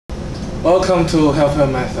Welcome to Helper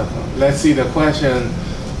Method. Let's see the question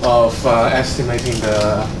of estimating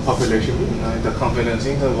the population mean, the confidence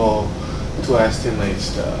interval to estimate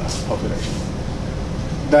the population.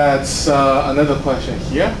 That's another question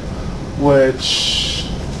here, which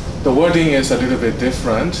the wording is a little bit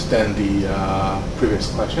different than the previous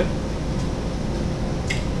question.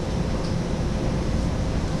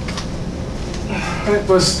 Right,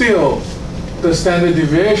 but still, the standard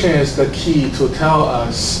deviation is the key to tell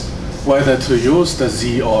us whether to use the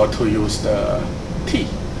z or to use the t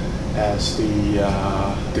as the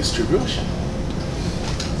distribution.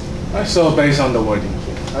 Right, so based on the wording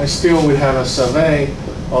here, right, still we have a survey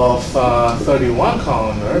of 31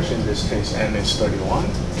 coloners, in this case n is 31,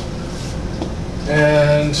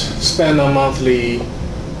 and spend a monthly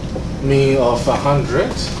mean of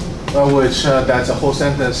 100, which that's a whole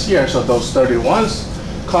sentence here, so those 31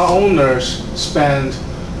 car owners spend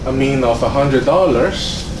a mean of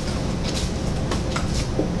 $100.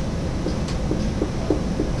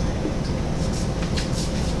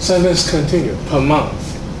 Sentence continue per month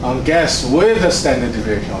on gas with a standard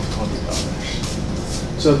deviation of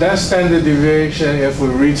 $20. So that standard deviation, if we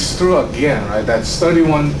read through again, right, that's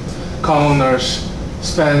 31 car owners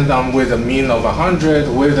spend with a mean of 100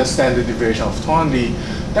 with a standard deviation of 20.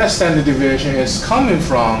 That standard deviation is coming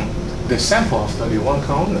from the sample of 31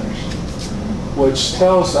 car owners, which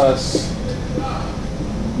tells us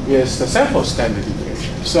is the sample standard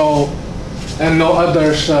deviation. So, and no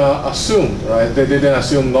others assumed, right? They didn't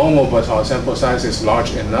assume normal, but our sample size is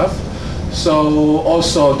large enough. So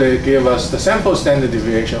also they give us the sample standard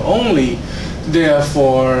deviation only.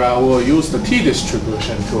 Therefore, we'll use the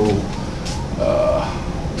t-distribution to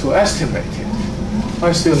estimate it.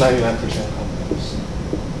 I'm still 99%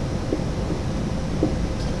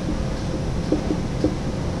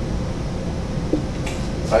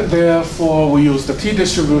 confidence. Therefore, we use the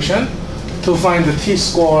t-distribution to find the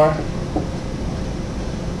t-score.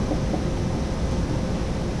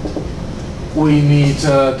 We need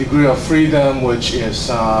a degree of freedom, which is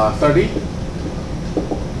 30,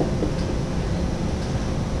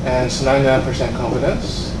 and 99%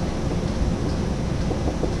 confidence.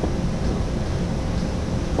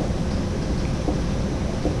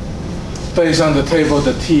 Based on the table,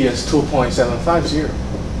 the t is 2.750.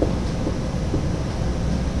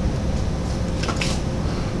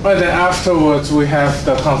 Right, then afterwards, we have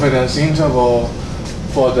the confidence interval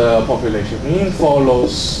for the population mean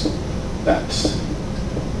follows that.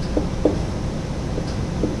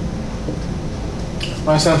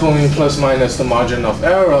 My sample mean plus minus the margin of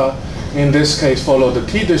error, in this case, follow the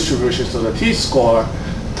t-distribution, so the t-score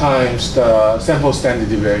times the sample standard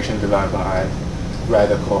deviation divided by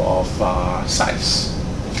radical of size.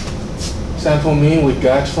 Sample mean we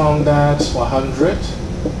get from that 100.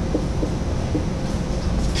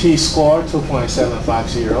 T-score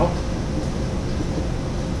 2.750.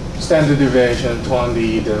 Standard deviation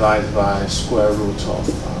 20 divided by square root of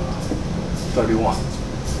 31.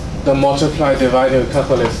 The multiply divided we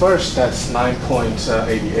calculate first, that's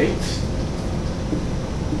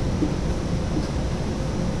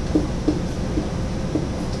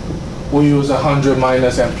 9.88. We use 100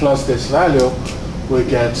 minus and plus this value, we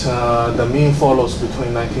get the mean follows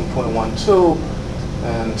between 19.12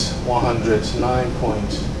 and 109.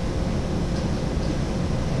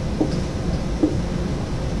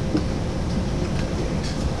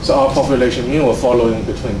 So our population mean will follow in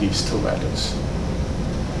between these two values.